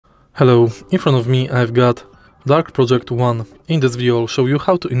Hello, in front of me I've got Dark Project 1. In this video I'll show you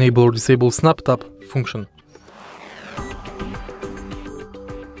how to enable or disable snap tap function.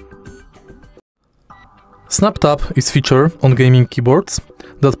 Snap tap is a feature on gaming keyboards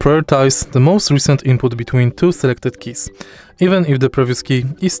that prioritizes the most recent input between two selected keys, even if the previous key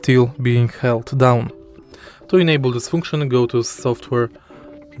is still being held down. To enable this function, go to Software,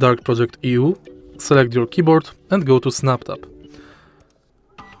 Dark Project EU, select your keyboard and go to snap tap.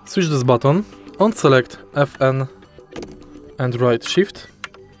 Switch this button on, select FN and right shift.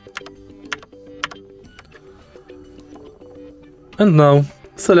 And now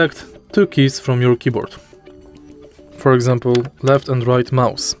select two keys from your keyboard. For example, left and right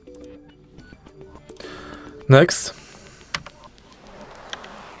mouse. Next,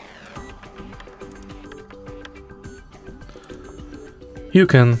 you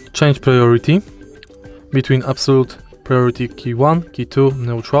can change priority between absolute priority key 1, key 2,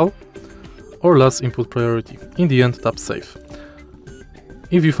 neutral, or last input priority. In the end, tap save.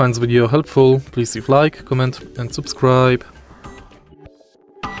 If you find this video helpful, please leave like, comment and subscribe.